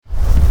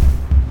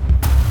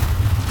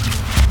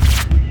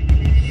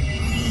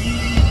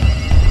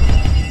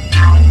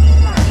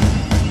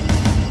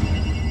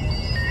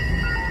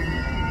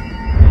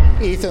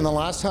Ethan, the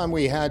last time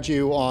we had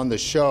you on the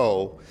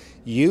show,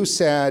 you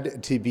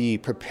said to be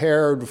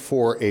prepared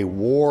for a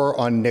war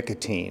on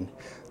nicotine,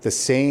 the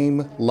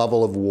same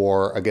level of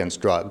war against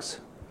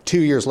drugs. 2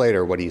 years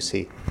later, what do you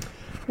see?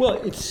 Well,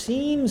 it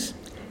seems,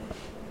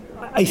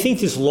 I think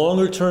this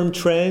longer term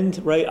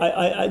trend,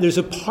 right? There's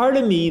a part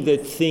of me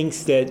that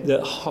thinks that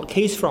the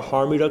case for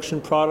harm reduction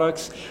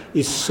products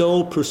is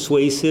so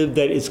persuasive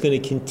that it's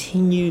going to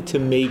continue to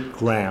make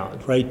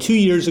ground, right? 2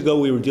 years ago,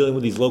 we were dealing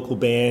with these local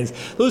bans.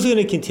 Those are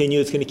going to continue.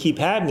 It's going to keep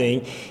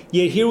happening.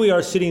 Yet here we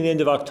are sitting at the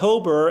end of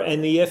October,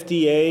 and the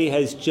FDA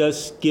has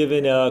just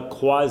given a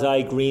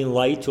quasi-green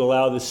light to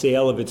allow the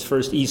sale of its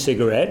first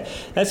e-cigarette.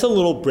 That's a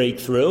little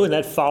breakthrough, and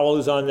that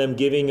follows on them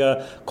giving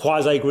a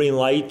quasi-green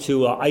light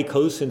to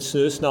IQOS and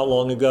snus not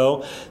long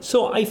ago.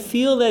 So I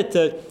feel that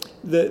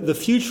the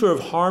future of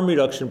harm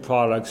reduction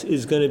products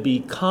is going to be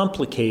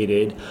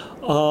complicated,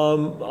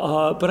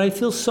 but I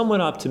feel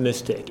somewhat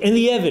optimistic. And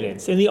the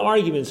evidence and the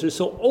arguments are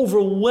so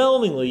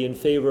overwhelmingly in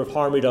favor of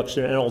harm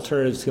reduction and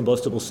alternatives to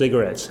combustible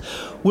cigarettes.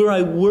 Where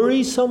I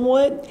worry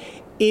somewhat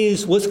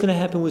is what's going to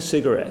happen with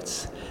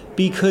cigarettes.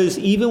 Because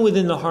even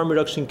within the harm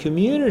reduction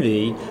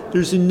community,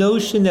 there's a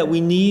notion that we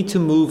need to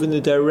move in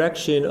the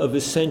direction of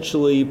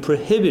essentially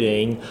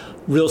prohibiting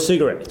real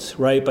cigarettes,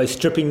 right? By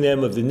stripping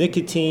them of the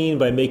nicotine,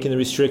 by making the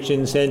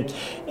restrictions. And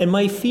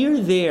my fear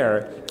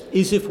there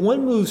is if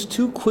one moves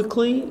too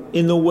quickly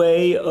in the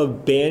way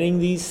of banning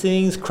these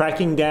things,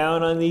 cracking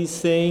down on these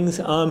things,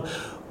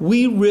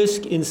 we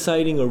risk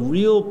inciting a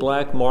real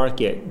black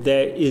market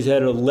that is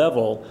at a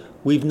level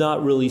we've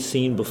not really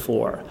seen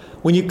before.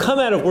 When you come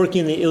out of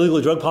working in the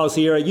illegal drug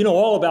policy era, you know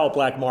all about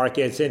black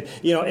markets and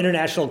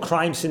international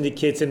crime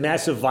syndicates and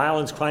massive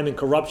violence, crime, and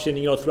corruption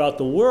throughout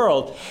the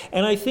world.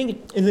 And I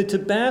think in the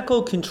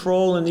tobacco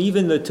control and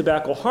even the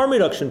tobacco harm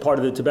reduction part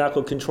of the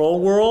tobacco control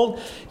world,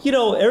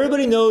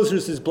 everybody knows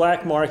there's this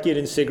black market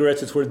in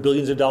cigarettes. It's worth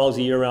billions of dollars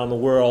a year around the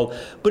world,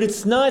 but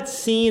it's not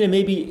seen and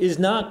maybe is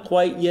not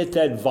quite yet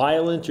that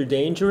violent or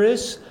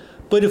dangerous.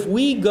 But if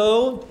we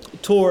go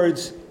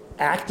towards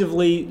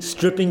actively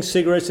stripping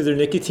cigarettes of their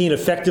nicotine,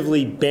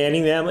 effectively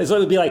banning them, it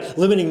would be like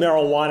limiting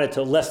marijuana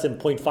to less than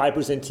 0.5%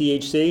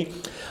 THC.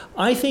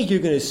 I think you're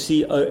going to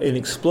see an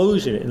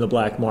explosion in the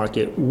black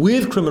market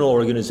with criminal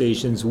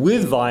organizations,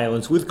 with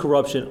violence, with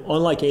corruption,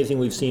 unlike anything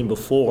we've seen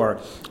before.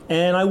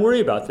 And I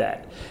worry about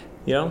that.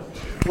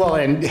 Well,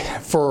 and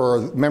for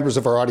members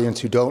of our audience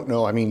who don't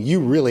know, I mean, you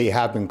really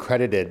have been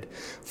credited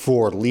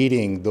for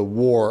leading the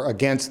war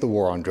against the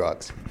war on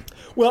drugs.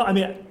 Well, I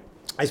mean,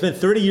 I spent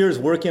 30 years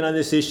working on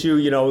this issue.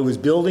 It was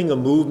building a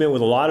movement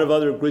with a lot of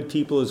other good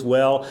people as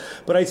well.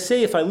 But I'd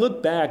say if I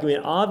look back,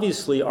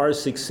 obviously our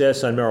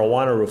success on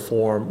marijuana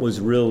reform was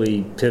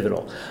really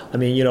pivotal.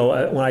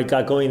 When I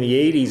got going in the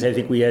 80s, I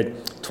think we had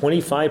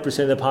 25%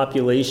 of the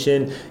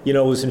population,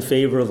 was in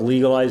favor of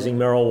legalizing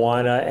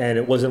marijuana, and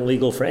it wasn't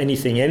legal for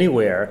anything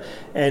anywhere.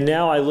 And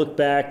now I look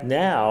back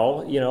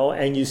now,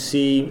 and you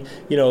see,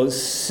 what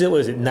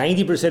is it,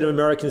 90% of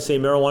Americans say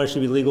marijuana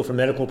should be legal for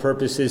medical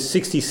purposes,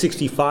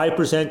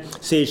 65%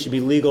 say it should be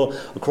legal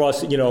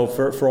across,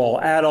 for all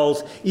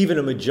adults. Even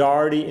a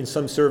majority in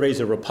some surveys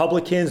of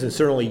Republicans, and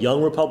certainly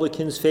young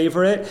Republicans,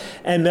 favor it.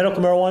 And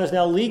medical marijuana is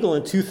now legal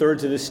in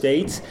 2/3 of the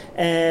states,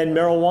 and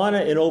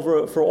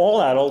marijuana for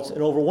all adults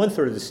in over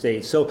 1/3 of the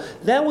states. So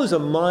that was a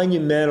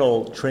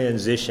monumental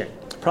transition.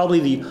 Probably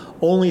the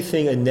only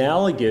thing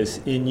analogous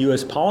in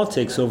U.S.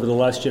 politics over the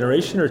last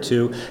generation or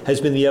two has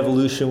been the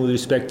evolution with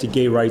respect to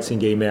gay rights and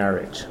gay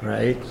marriage,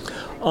 right?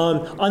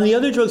 On the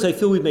other drugs, I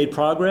feel we've made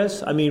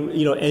progress.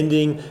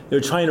 They're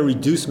trying to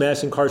reduce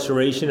mass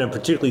incarceration and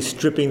particularly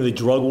stripping the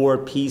drug war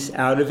piece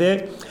out of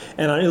it.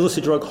 And on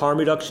illicit drug harm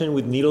reduction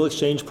with needle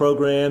exchange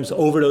programs,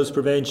 overdose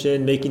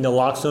prevention, making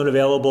naloxone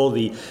available,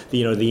 the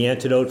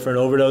antidote for an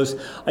overdose.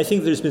 I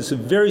think there's been some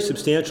very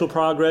substantial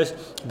progress,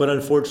 but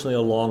unfortunately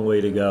a long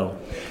way to go.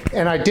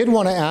 And I did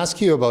want to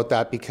ask you about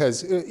that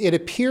because it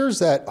appears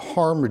that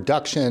harm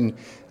reduction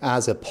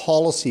as a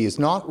policy is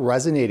not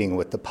resonating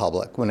with the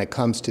public when it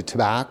comes to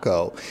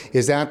tobacco.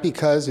 Is that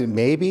because it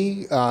may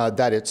be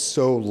that it's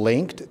so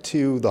linked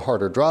to the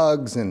harder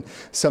drugs and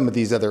some of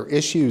these other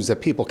issues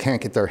that people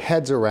can't get their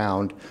heads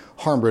around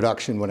harm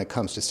reduction when it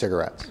comes to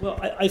cigarettes? Well,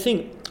 I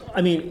think,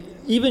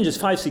 even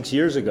just 5-6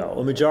 years ago,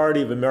 a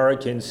majority of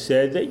Americans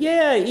said that,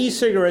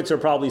 e-cigarettes are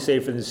probably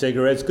safer than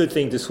cigarettes. Good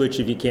thing to switch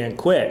if you can't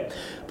quit.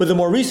 But the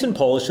more recent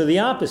polls show the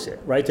opposite,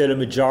 right? That a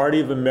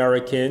majority of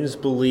Americans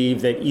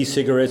believe that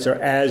e-cigarettes are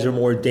as or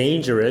more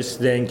dangerous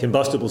than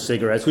combustible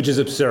cigarettes, which is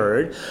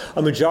absurd.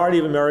 A majority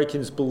of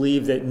Americans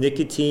believe that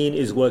nicotine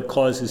is what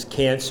causes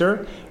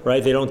cancer,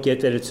 right? They don't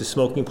get that it's the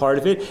smoking part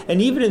of it.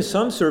 And even in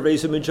some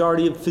surveys, a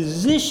majority of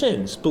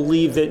physicians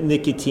believe that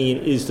nicotine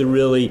is the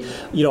really,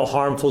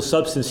 harmful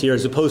substance here,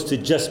 as opposed to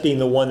just being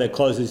the one that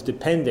causes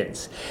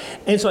dependence.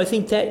 And so I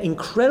think that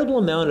incredible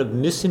amount of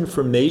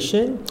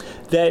misinformation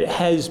that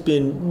has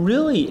been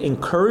really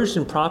encouraged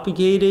and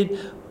propagated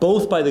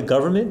both by the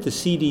government, the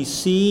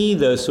CDC,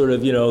 the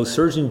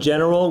Surgeon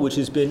General, which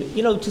has been,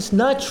 just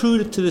not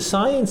true to the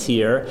science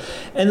here.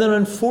 And then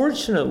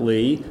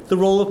unfortunately, the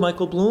role of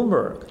Michael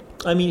Bloomberg.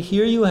 I mean,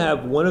 here you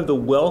have one of the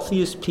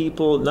wealthiest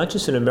people, not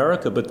just in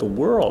America, but the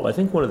world, I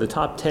think one of the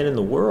top 10 in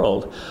the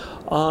world,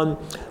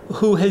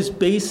 who has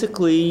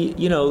basically,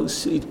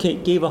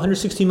 gave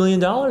 $160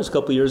 million a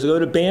couple of years ago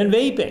to ban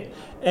vaping,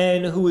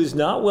 and who is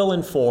not well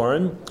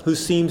informed, who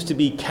seems to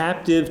be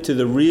captive to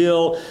the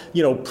real,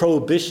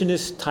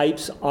 prohibitionist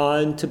types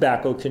on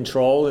tobacco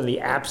control and the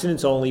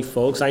abstinence-only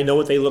folks. I know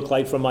what they look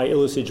like from my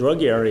illicit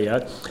drug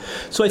area.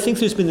 So I think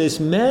there's been this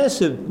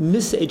massive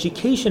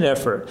miseducation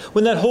effort.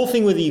 When that whole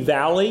thing with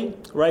E-Valley,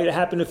 right, it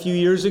happened a few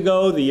years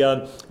ago,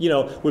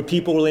 where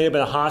people were laying up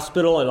in a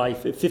hospital and like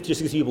 50 or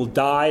 60 people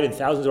died and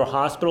thousands were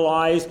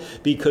hospitalized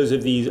because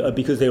of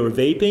because they were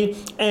vaping.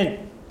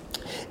 And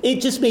it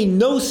just made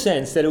no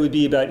sense that it would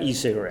be about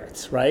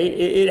e-cigarettes, right?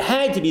 It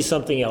had to be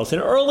something else.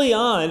 And early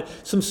on,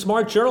 some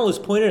smart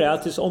journalists pointed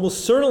out this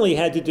almost certainly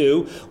had to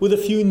do with a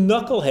few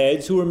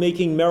knuckleheads who were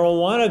making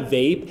marijuana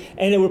vape,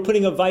 and they were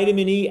putting a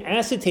vitamin E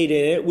acetate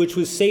in it, which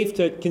was safe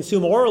to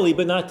consume orally,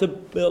 but not to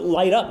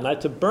light up, not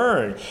to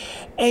burn.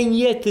 And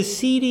yet the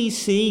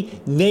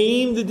CDC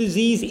named the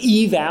disease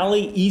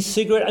E-Valley,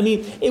 e-cigarette. I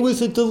mean, it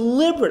was a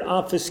deliberate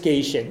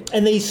obfuscation,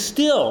 and they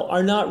still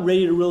are not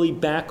ready to really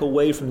back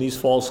away from these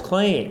false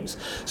claims.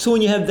 So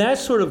when you have that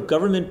sort of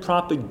government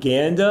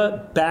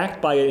propaganda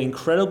backed by an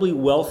incredibly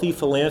wealthy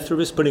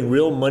philanthropist putting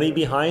real money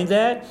behind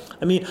that,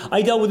 I mean,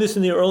 I dealt with this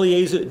in the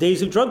early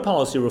days of drug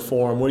policy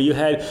reform, where you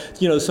had,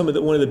 some of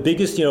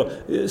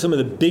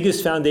the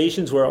biggest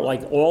foundations were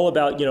like all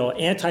about,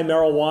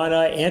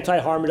 anti-marijuana,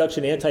 anti-harm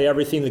reduction,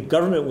 anti-everything. The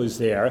government was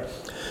there.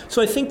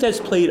 So I think that's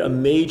played a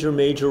major,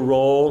 major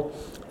role.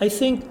 I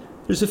think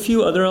there's a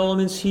few other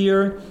elements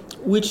here,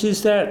 which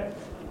is that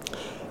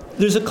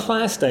there's a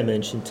class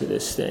dimension to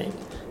this thing.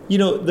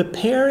 The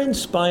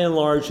parents, by and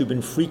large, who've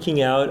been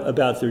freaking out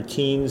about their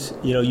teens,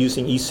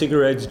 using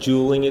e-cigarettes,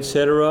 juuling,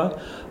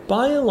 etc.,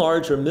 by and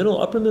large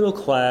are upper middle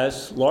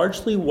class,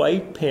 largely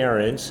white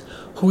parents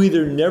who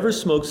either never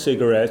smoked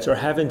cigarettes or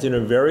haven't in a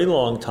very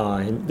long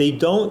time. They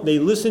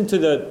listen to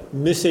the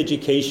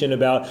miseducation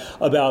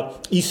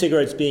about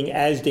e-cigarettes being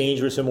as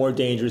dangerous or more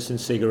dangerous than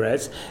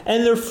cigarettes,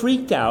 and they're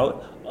freaked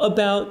out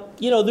about,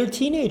 their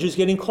teenagers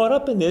getting caught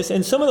up in this,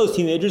 and some of those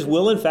teenagers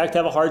will in fact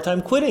have a hard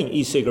time quitting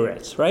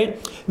e-cigarettes, right?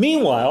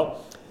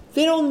 Meanwhile,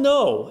 they don't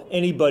know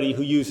anybody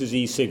who uses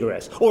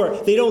e-cigarettes, or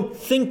they don't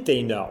think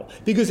they know,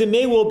 because it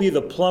may well be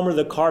the plumber,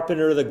 the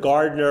carpenter, the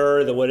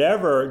gardener, the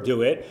whatever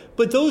do it,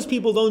 but those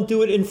people don't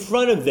do it in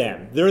front of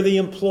them. They're the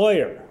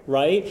employer,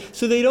 right?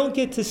 So they don't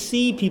get to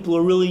see people who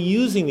are really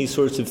using these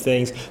sorts of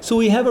things. So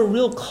we have a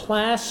real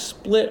class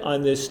split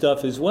on this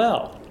stuff as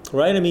well,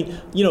 right? I mean,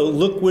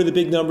 look where the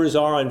big numbers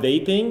are on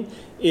vaping.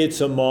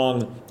 It's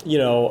among,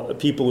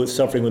 people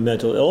suffering with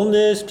mental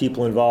illness,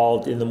 people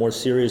involved in the more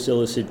serious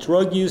illicit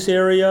drug use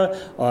area,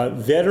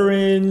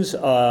 veterans,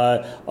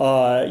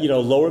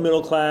 lower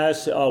middle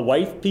class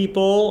white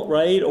people,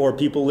 right? Or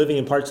people living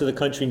in parts of the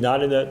country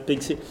not in the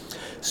big city.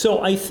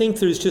 So I think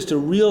there's just a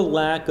real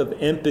lack of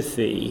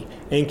empathy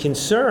and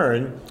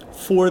concern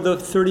for the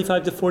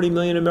 35 to 40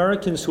 million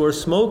Americans who are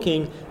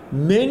smoking,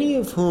 many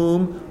of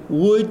whom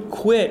would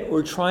quit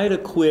or try to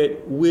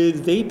quit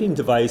with vaping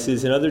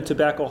devices and other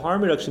tobacco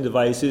harm reduction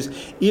devices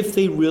if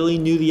they really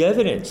knew the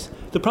evidence.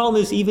 The problem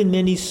is even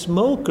many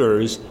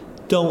smokers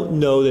don't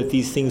know that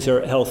these things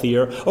are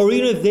healthier, or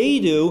even if they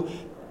do,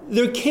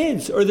 their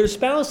kids or their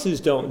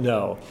spouses don't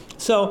know.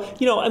 So,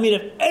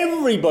 if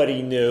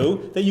everybody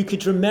knew that you could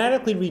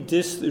dramatically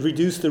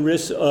reduce the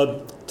risk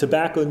of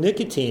tobacco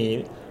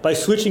nicotine by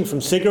switching from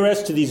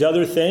cigarettes to these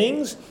other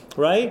things,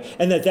 right?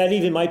 And that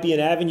even might be an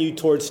avenue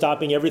towards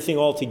stopping everything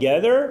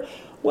altogether,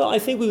 well, I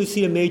think we would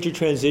see a major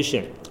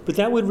transition. But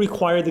that would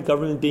require the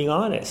government being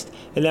honest.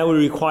 And that would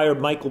require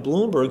Michael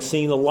Bloomberg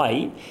seeing the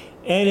light.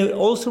 And it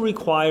also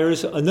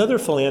requires another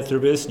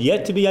philanthropist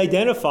yet to be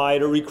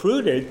identified or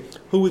recruited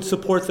who would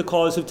support the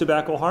cause of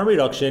tobacco harm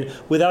reduction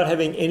without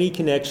having any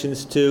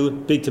connections to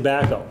big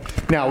tobacco.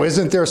 Now,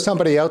 isn't there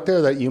somebody out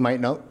there that you might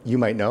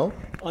know?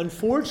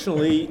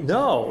 Unfortunately,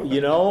 no.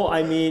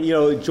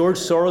 George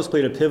Soros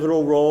played a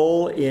pivotal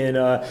role in,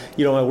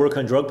 my work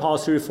on drug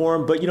policy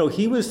reform. But,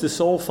 he was the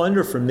sole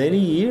funder for many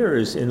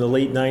years in the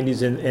late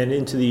 90s and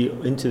into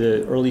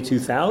the early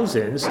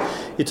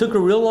 2000s. It took a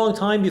real long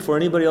time before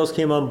anybody else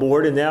came on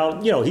board. And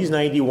now, he's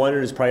 91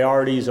 and his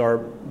priorities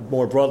are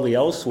more broadly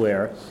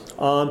elsewhere.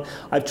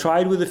 I've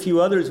tried with a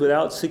few others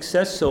without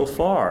success so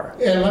far.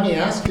 And let me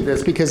ask you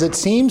this, because it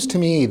seems to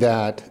me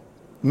that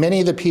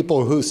many of the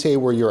people who say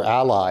we're your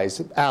allies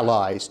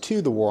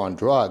to the war on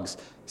drugs,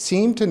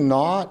 seem to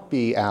not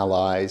be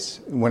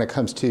allies when it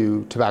comes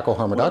to tobacco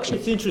harm reduction.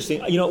 It's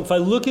interesting. If I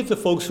look at the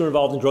folks who are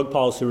involved in drug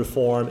policy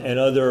reform and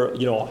other,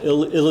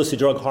 illicit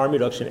drug harm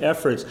reduction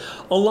efforts,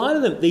 a lot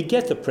of them, they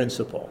get the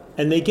principle.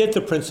 And they get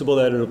the principle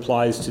that it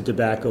applies to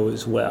tobacco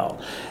as well.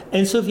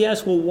 And so if you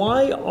ask, well,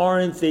 why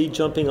aren't they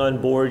jumping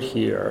on board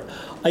here?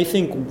 I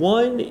think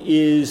one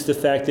is the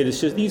fact that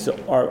it's just these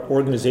are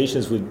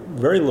organizations with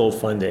very little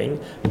funding.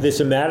 It's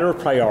a matter of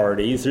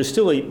priorities. There's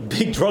still a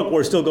big drug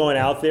war still going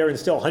out there, and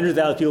still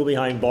 100,000 people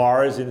behind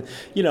bars, and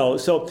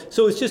so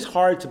it's just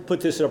hard to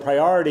put this as a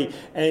priority.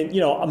 And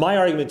my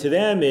argument to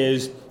them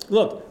is,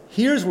 look,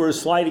 here's where we're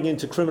sliding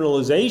into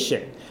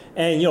criminalization.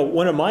 And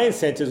one of my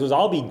incentives was,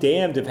 I'll be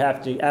damned if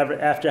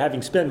after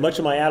having spent much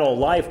of my adult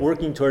life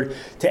working toward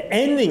to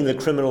ending the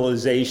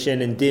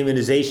criminalization and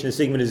demonization and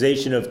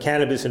stigmatization of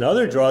cannabis and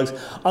other drugs,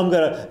 I'm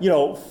going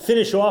to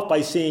finish off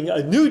by seeing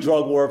a new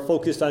drug war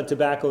focused on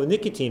tobacco and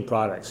nicotine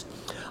products.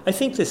 I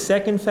think the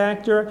second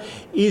factor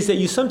is that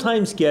you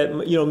sometimes get,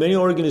 many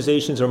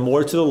organizations are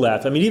more to the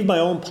left. I mean, even my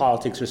own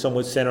politics are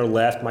somewhat center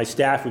left. My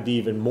staff would be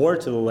even more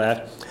to the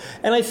left.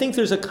 And I think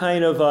there's a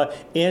kind of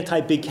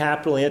anti-big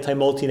capital,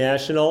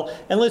 anti-multinational.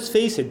 And let's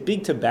face it,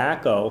 big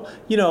tobacco,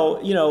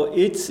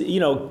 it's,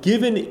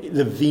 given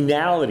the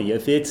venality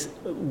of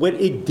what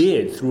it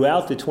did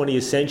throughout the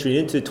 20th century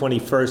into the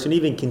 21st, and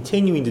even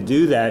continuing to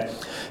do that,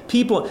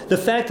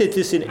 the fact that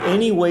this in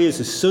any way is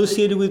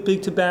associated with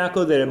big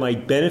tobacco, that it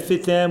might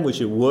benefit them,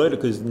 which it would,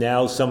 because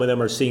now some of them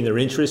are seeing their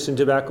interest in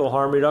tobacco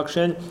harm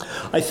reduction.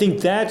 I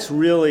think that's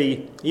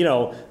really,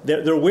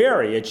 they're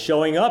wary. It's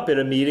showing up at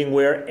a meeting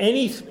where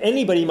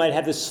anybody might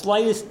have the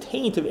slightest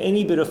taint of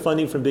any bit of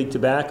funding from big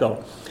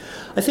tobacco.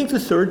 I think the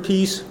third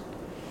piece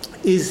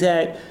is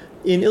that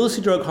in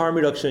illicit drug harm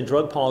reduction and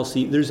drug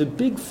policy, there's a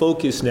big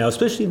focus now,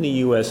 especially in the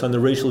U.S., on the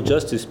racial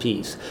justice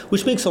piece,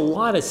 which makes a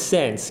lot of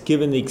sense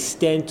given the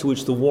extent to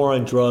which the war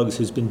on drugs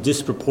has been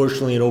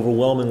disproportionately and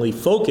overwhelmingly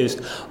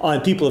focused on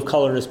people of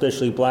color and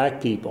especially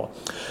black people.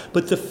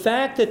 But the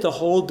fact that the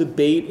whole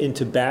debate in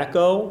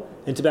tobacco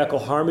and tobacco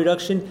harm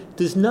reduction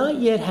does not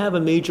yet have a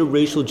major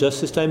racial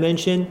justice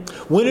dimension,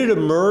 when it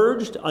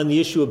emerged on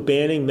the issue of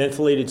banning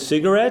mentholated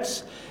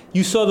cigarettes,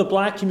 you saw the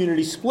black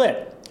community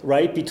split,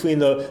 right, between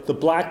the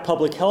black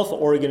public health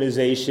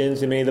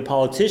organizations and many of the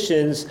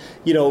politicians,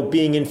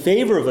 being in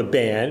favor of a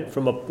ban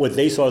from what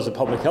they saw as a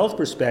public health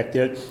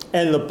perspective,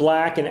 and the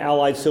black and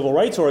allied civil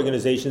rights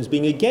organizations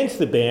being against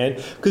the ban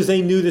because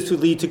they knew this would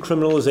lead to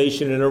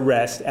criminalization and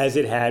arrest, as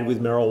it had with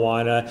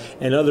marijuana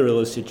and other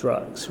illicit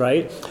drugs,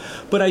 right?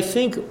 But I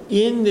think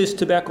in this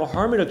tobacco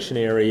harm reduction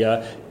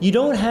area, you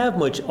don't have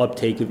much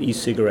uptake of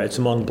e-cigarettes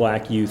among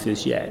black youth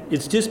as yet.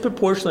 It's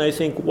disproportionately, I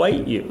think,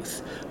 white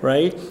youth,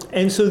 right?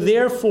 And so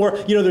therefore,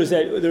 there's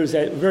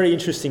that very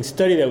interesting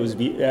study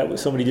that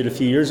somebody did a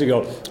few years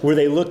ago, where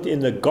they looked in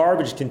the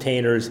garbage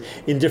containers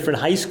in different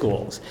high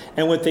schools,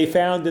 and what they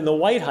found in the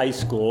white high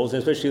schools,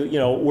 especially,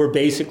 were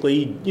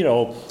basically,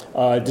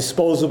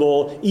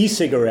 disposable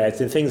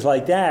e-cigarettes and things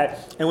like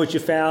that. And what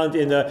you found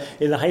in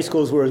the high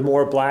schools where it was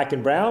more black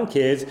and brown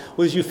kids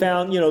was you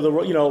found,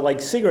 like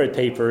cigarette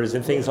papers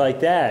and things like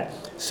that.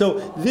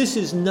 So this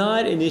is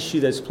not an issue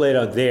that's played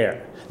out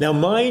there. Now,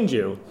 mind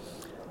you,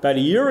 about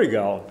a year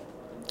ago,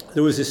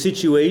 there was a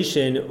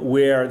situation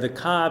where the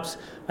cops,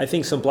 I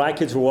think some black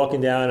kids were walking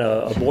down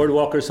a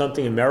boardwalk or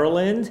something in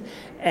Maryland,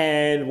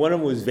 and one of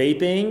them was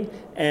vaping,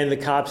 and the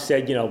cops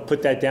said,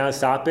 put that down,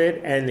 stop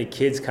it, and the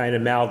kids kind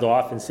of mouthed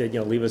off and said,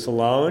 leave us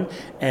alone,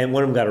 and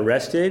one of them got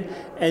arrested,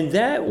 and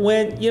that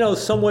went,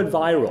 somewhat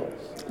viral.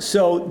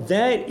 So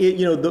that,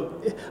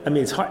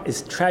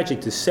 it's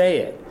tragic to say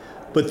it,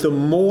 but the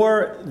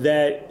more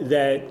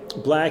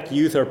that black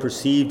youth are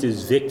perceived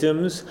as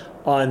victims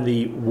on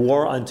the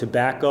war on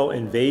tobacco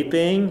and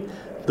vaping,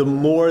 the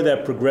more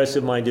that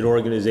progressive-minded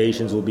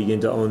organizations will begin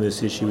to own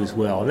this issue as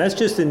well. And that's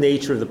just the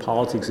nature of the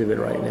politics of it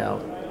right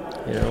now.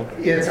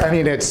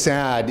 It's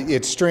sad.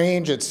 It's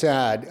strange. It's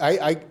sad.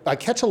 I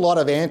catch a lot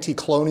of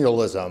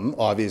anti-colonialism,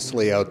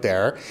 obviously, out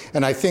there.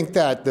 And I think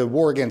that the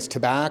war against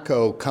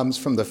tobacco comes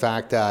from the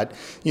fact that,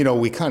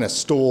 we kind of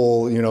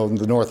stole,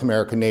 the North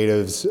American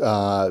natives'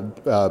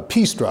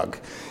 peace drug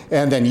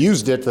and then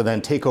used it to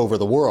then take over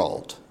the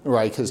world.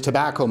 Right, because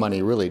tobacco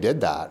money really did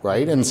that,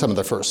 right? And some of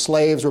the first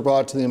slaves were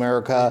brought to the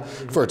America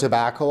for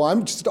tobacco.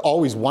 I'm just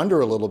always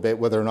wonder a little bit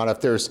whether or not if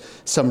there's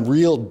some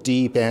real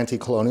deep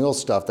anti-colonial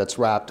stuff that's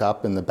wrapped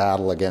up in the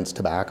battle against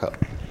tobacco.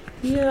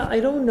 Yeah, I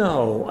don't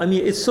know.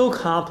 It's so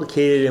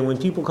complicated, and when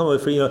people come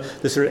up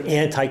with the sort of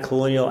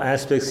anti-colonial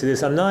aspects to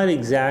this, I'm not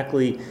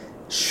exactly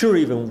sure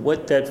even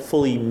what that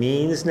fully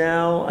means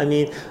now.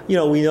 We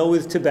know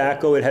with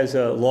tobacco it has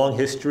a long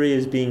history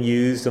as being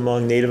used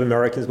among Native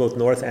Americans, both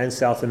North and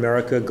South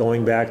America,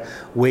 going back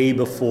way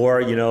before,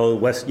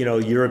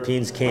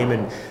 Europeans came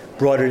and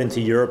brought it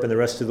into Europe and the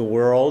rest of the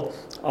world.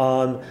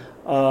 I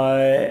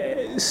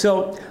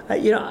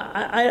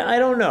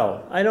don't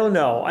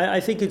know. I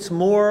think it's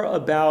more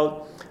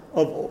about,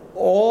 of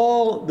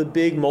all the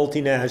big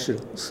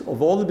multinationals,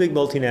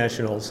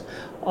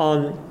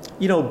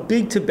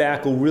 big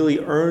tobacco really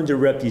earned a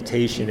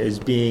reputation as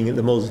being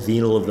the most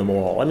venal of them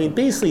all.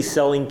 Basically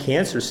selling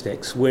cancer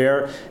sticks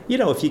where,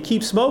 if you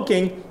keep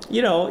smoking,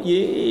 you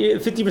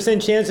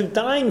 50% chance of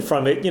dying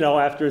from it,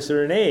 after a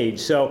certain age.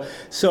 So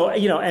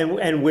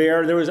and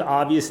where there was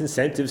obvious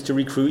incentives to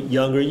recruit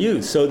younger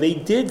youth. So they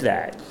did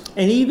that.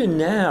 And even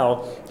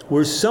now,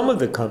 where some of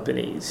the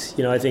companies,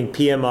 I think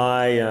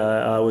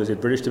PMI, was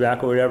it British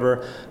Tobacco or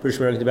whatever, British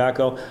American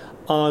Tobacco,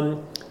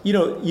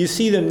 you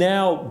see them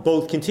now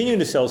both continuing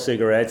to sell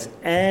cigarettes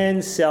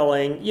and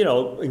selling,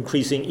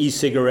 increasing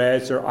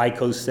e-cigarettes or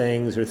IQOS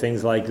things or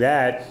things like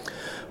that.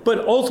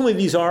 But ultimately,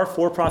 these are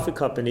for-profit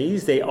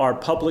companies. They are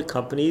public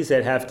companies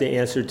that have to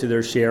answer to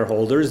their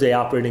shareholders. They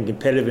operate in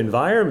competitive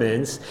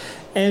environments.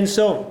 And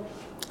so,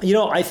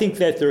 I think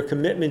that their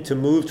commitment to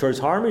move towards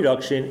harm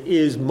reduction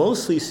is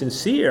mostly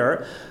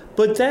sincere,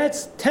 but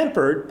that's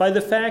tempered by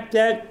the fact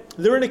that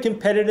they're in a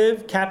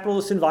competitive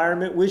capitalist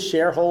environment with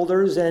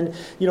shareholders and,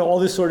 all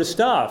this sort of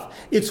stuff.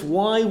 It's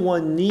why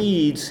one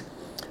needs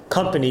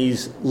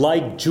companies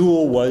like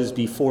Juul was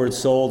before it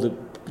sold a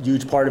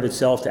huge part of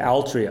itself to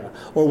Altria,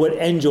 or what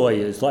Enjoy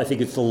is. I think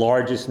it's the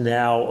largest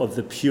now of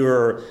the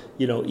pure,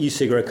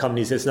 e-cigarette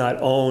companies that's not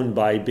owned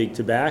by big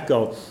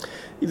tobacco.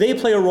 They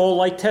play a role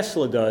like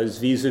Tesla does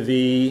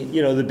vis-a-vis,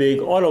 the big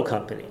auto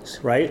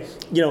companies, right?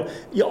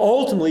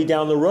 Ultimately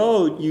down the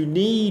road, you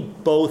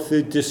need both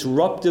the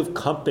disruptive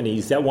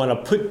companies that want to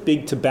put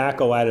big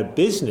tobacco out of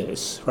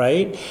business,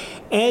 right?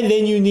 And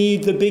then you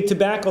need the big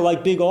tobacco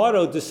like big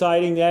auto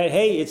deciding that,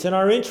 hey, it's in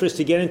our interest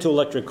to get into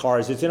electric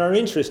cars. It's in our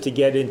interest to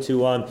get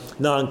into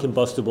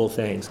non-combustible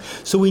things.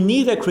 So we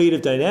need that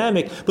creative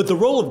dynamic, but the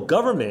role of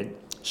government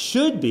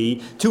should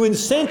be to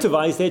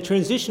incentivize that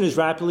transition as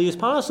rapidly as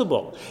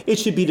possible. It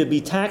should be to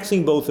be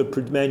taxing both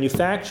the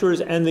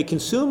manufacturers and the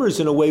consumers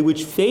in a way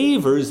which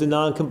favors the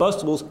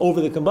non-combustibles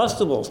over the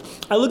combustibles.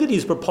 I look at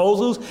these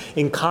proposals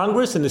in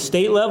Congress and the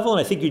state level,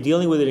 and I think you're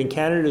dealing with it in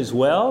Canada as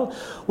well,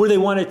 where they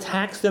want to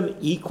tax them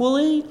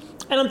equally.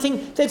 And I'm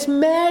thinking, that's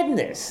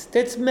madness.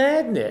 That's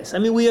madness. I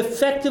mean, we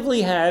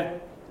effectively have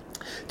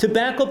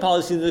tobacco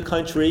policy in the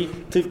country,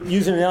 to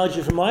use an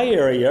analogy from my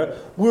area,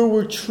 where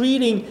we're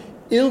treating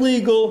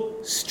illegal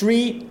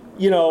street,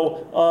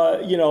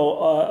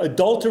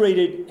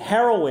 adulterated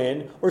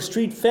heroin or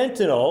street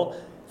fentanyl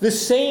the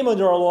same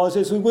under our laws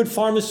as we would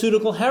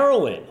pharmaceutical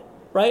heroin,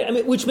 right? I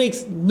mean, which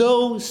makes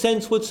no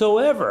sense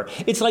whatsoever.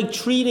 It's like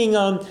treating,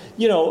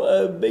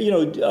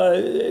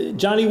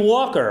 Johnny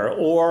Walker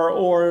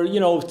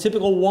or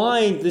typical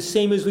wine the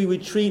same as we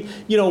would treat,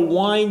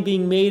 wine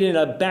being made in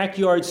a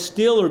backyard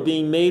still or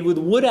being made with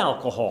wood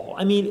alcohol.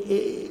 I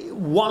mean,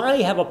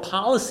 why have a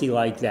policy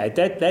like that?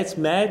 That's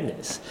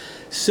madness.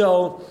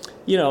 So,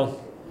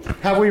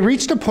 Have we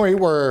reached a point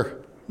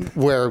where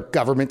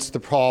government's the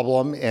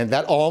problem, and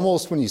that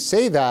almost, when you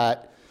say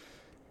that,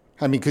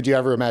 I mean, could you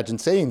ever imagine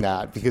saying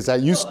that? Because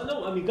that used.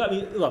 No, I mean,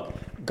 look,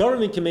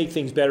 government can make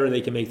things better, they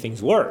can make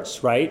things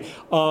worse, right?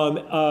 In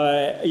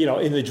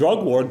the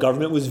drug war,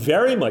 government was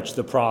very much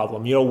the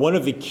problem. One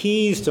of the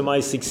keys to my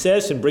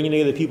success in bringing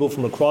together people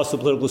from across the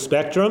political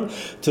spectrum,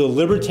 to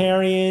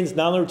libertarians,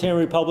 non-libertarian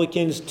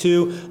Republicans,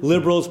 to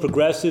liberals,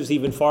 progressives,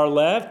 even far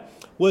left,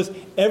 was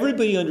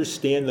everybody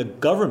understand the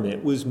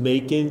government was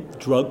making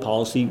drug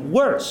policy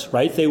worse,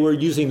 right? They were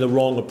using the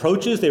wrong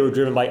approaches. They were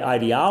driven by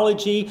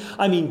ideology.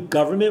 I mean,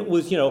 government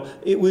was,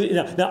 it was.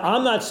 Now,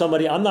 I'm not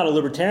a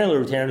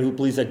libertarian who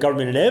believes that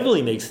government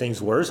inevitably makes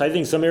things worse. I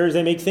think some areas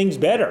they make things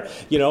better.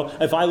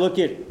 If I look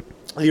at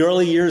the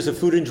early years of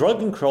food and drug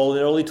control in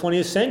the early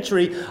 20th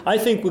century, I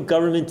think what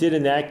government did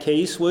in that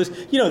case was,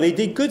 they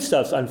did good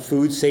stuff on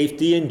food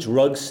safety and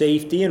drug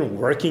safety and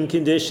working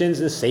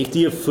conditions and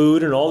safety of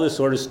food and all this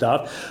sort of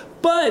stuff.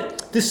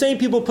 But the same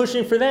people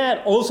pushing for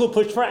that also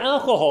pushed for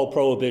alcohol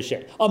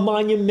prohibition, a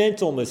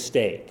monumental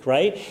mistake,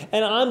 right?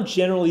 And I'm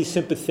generally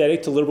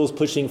sympathetic to liberals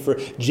pushing for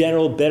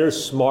general, better,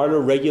 smarter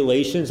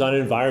regulations on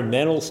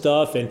environmental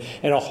stuff and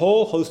a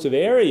whole host of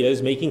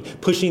areas,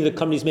 pushing the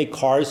companies to make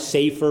cars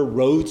safer,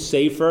 roads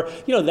safer.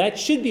 That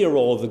should be a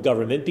role of the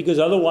government, because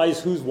otherwise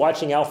who's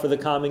watching out for the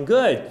common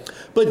good?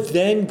 But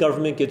then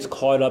government gets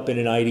caught up in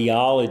an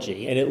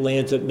ideology and it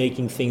lands up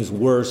making things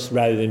worse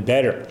rather than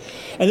better.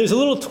 And there's a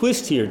little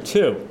twist here too.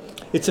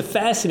 It's a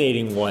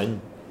fascinating one.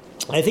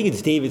 I think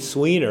it's David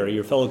Sweener,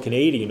 your fellow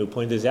Canadian, who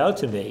pointed this out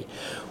to me,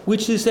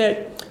 which is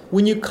that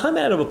when you come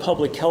out of a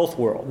public health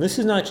world, and this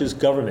is not just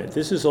government,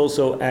 this is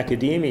also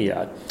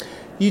academia,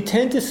 you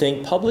tend to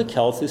think public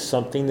health is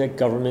something that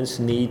governments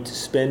need to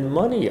spend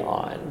money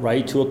on,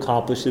 right, to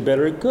accomplish the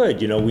better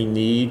good. We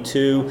need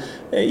to,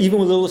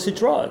 even with illicit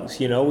drugs,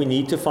 we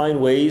need to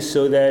find ways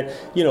so that,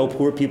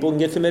 poor people can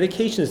get the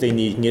medications they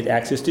need, can get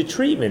access to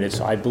treatment. And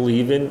so I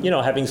believe in,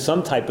 having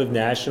some type of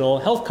national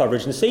health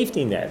coverage and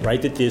safety net,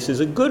 right, that this is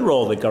a good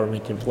role that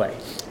government can play,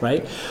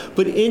 right?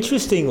 But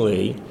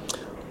interestingly,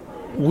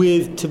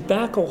 with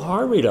tobacco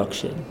harm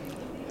reduction,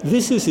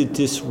 this is a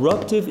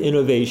disruptive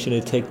innovation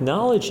in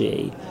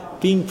technology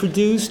being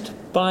produced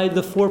by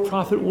the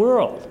for-profit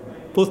world,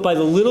 both by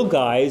the little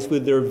guys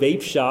with their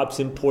vape shops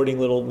importing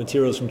little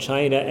materials from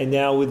China, and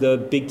now with the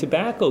big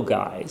tobacco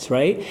guys,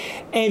 right?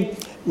 And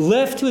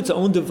left to its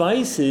own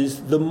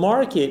devices, the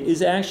market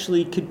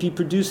could be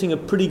producing a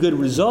pretty good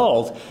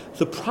result.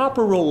 The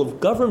proper role of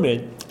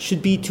government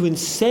should be to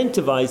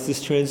incentivize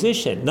this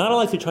transition. Not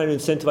like they're trying to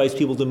incentivize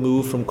people to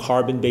move from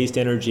carbon-based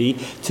energy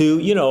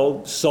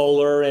to,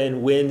 solar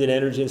and wind and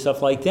energy and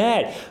stuff like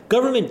that.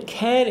 Government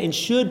can and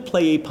should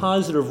play a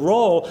positive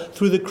role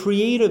through the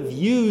creative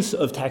use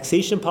of taxation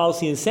compensation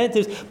policy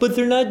incentives, but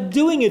they're not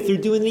doing it. They're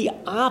doing the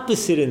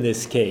opposite in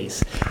this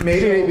case.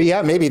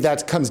 Maybe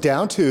that comes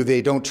down to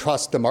they don't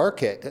trust the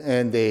market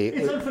and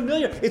It's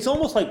unfamiliar. It's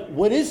almost like,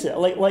 what is it?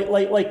 Like,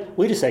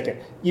 wait a second.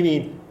 You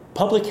mean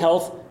public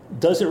health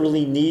doesn't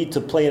really need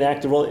to play an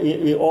active role,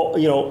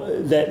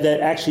 that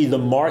actually the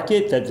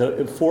market, that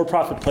the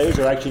for-profit players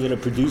are actually going to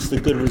produce the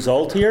good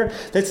result here?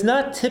 That's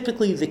not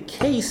typically the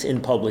case in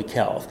public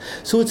health.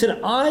 So it's an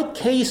odd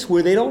case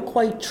where they don't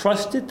quite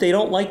trust it. They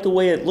don't like the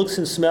way it looks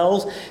and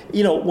smells.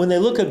 When they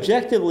look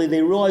objectively,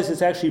 they realize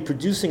it's actually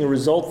producing a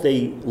result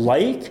they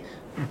like,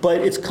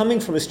 but it's coming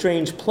from a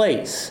strange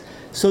place.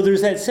 So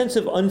there's that sense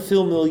of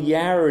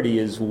unfamiliarity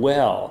as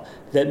well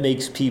that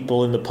makes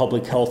people in the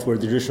public health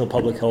world, the traditional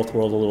public health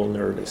world, a little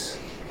nervous.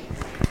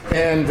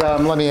 And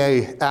let me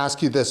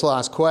ask you this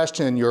last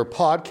question. Your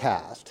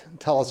podcast,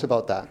 tell us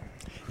about that.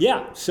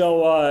 Yeah,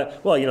 so,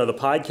 the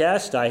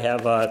podcast, I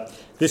have,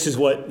 this is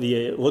what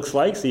it looks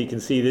like, so you can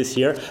see this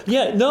here.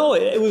 Yeah, no,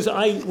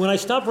 when I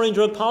stopped running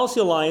Drug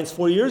Policy Alliance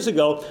 4 years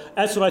ago,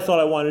 that's what I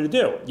thought I wanted to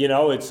do. You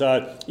don't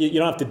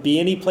have to be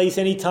any place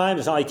anytime.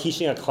 It's not like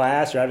teaching a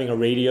class or having a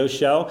radio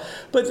show.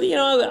 But,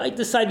 I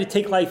decided to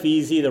take life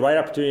easy, the right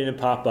opportunity to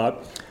pop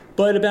up.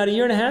 But about a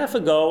year and a half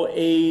ago,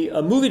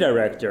 a movie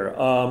director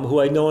who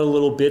I'd known a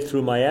little bit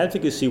through my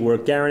advocacy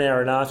work, Darren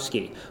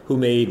Aronofsky, who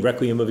made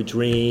Requiem of a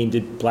Dream,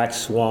 did Black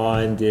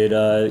Swan, did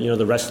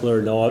The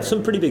Wrestler, Noah,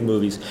 some pretty big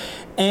movies.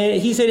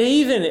 And he said, hey,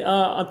 Ethan,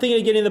 I'm thinking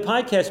of getting in the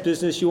podcast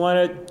business. You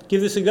want to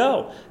give this a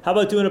go? How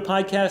about doing a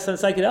podcast on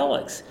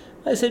psychedelics?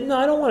 I said, no,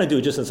 I don't want to do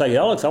it just on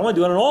psychedelics. I want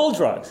to do it on all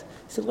drugs.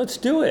 He said, let's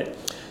do it.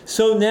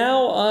 So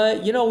now,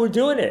 we're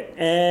doing it.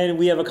 And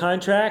we have a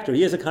contract, or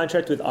he has a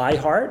contract with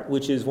iHeart,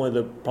 which is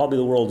probably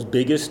the world's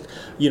biggest,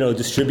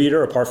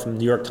 distributor, apart from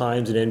New York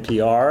Times and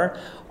NPR.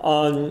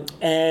 I'm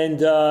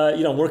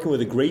working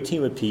with a great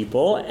team of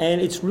people, and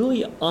it's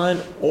really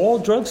on all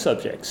drug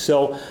subjects.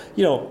 So,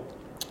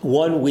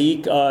 1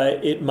 week,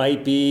 it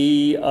might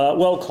be,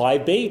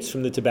 Clive Bates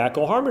from the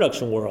tobacco harm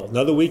reduction world.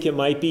 Another week, it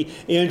might be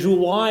Andrew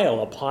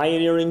Weil, a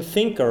pioneering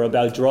thinker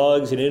about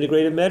drugs and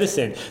integrative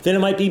medicine. Then it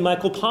might be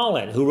Michael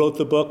Pollan, who wrote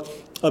the book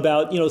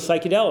about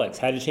psychedelics,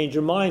 how to change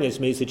your mind has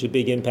made such a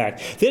big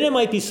impact. Then it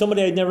might be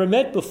somebody I'd never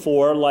met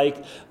before, like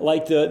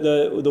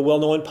the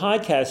well-known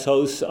podcast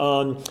host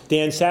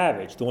Dan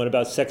Savage, the one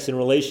about sex and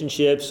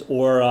relationships,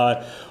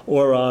 or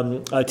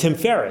Tim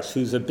Ferriss,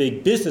 who's a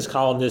big business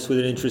columnist with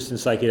an interest in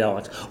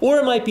psychedelics. Or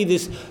it might be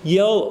this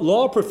Yale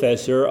law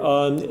professor,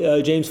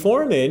 James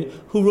Foreman,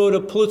 who wrote a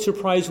Pulitzer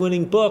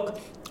Prize-winning book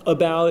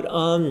about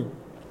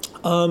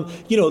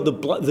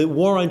the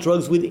war on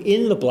drugs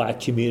within the black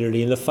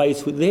community and the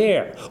fights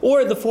there.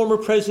 Or the former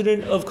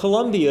president of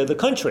Colombia, the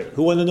country,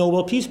 who won the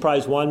Nobel Peace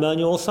Prize, Juan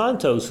Manuel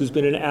Santos, who's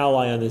been an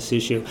ally on this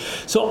issue.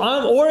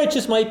 Or it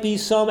just might be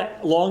some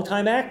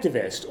longtime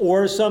activist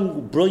or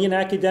some brilliant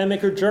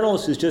academic or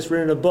journalist who's just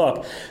written a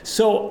book.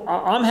 So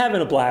I'm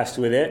having a blast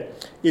with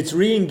it. It's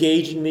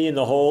re-engaging me in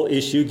the whole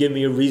issue, giving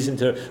me a reason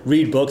to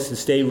read books and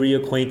stay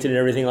reacquainted and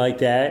everything like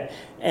that.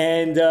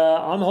 And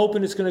I'm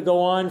hoping it's going to go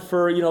on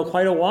for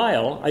quite a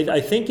while. I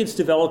think it's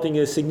developing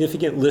a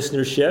significant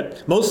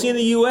listenership, mostly in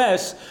the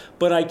U.S.,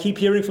 but I keep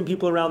hearing from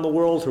people around the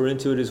world who are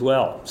into it as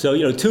well. So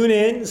tune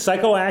in,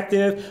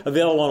 Psychoactive,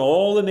 available on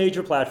all the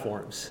major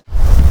platforms.